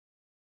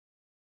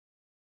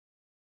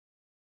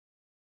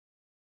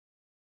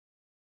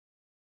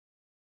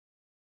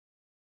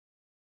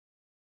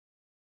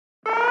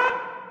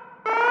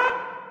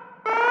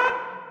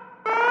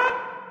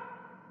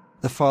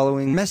The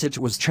following message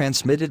was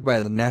transmitted by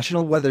the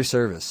National Weather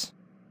Service.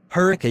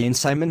 Hurricane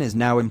Simon is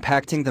now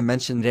impacting the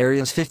mentioned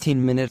areas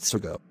 15 minutes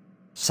ago.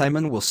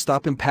 Simon will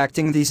stop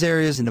impacting these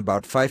areas in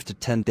about 5 to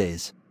 10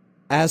 days.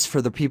 As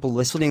for the people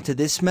listening to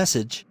this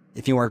message,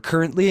 if you are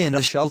currently in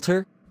a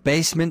shelter,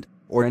 basement,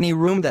 or any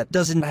room that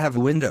doesn't have a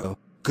window,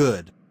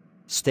 good.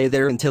 Stay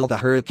there until the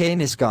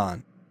hurricane is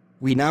gone.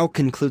 We now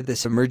conclude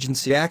this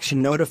emergency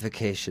action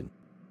notification.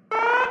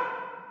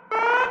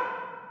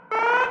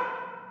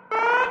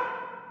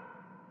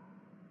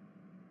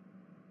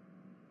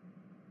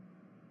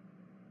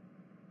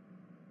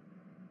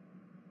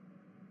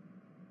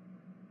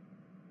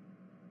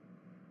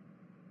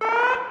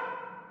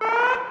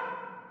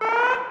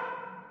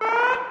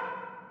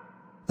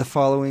 The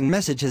following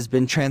message has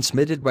been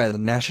transmitted by the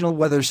National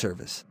Weather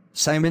Service.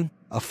 Simon,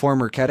 a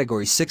former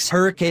Category 6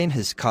 hurricane,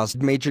 has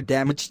caused major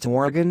damage to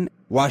Oregon,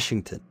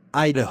 Washington,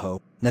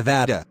 Idaho,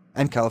 Nevada,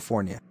 and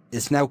California.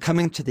 It's now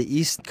coming to the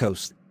East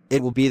Coast.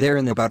 It will be there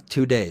in about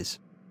 2 days.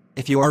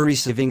 If you are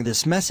receiving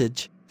this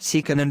message,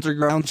 seek an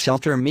underground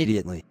shelter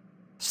immediately.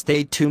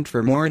 Stay tuned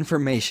for more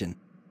information.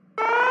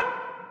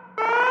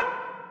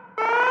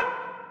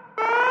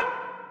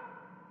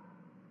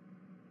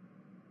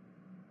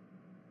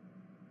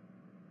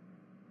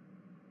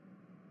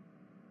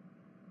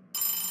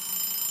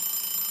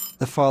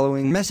 The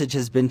following message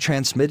has been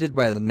transmitted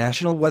by the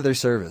National Weather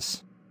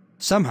Service.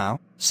 Somehow,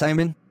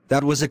 Simon,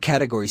 that was a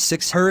Category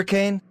 6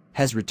 hurricane,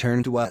 has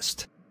returned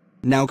west.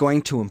 Now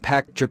going to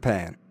impact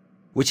Japan,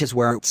 which is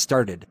where it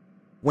started.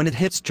 When it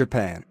hits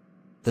Japan,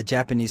 the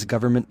Japanese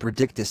government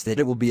predicts that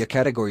it will be a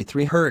Category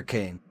 3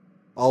 hurricane.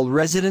 All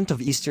residents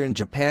of eastern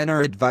Japan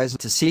are advised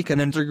to seek an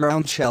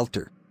underground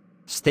shelter.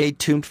 Stay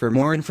tuned for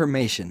more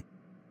information.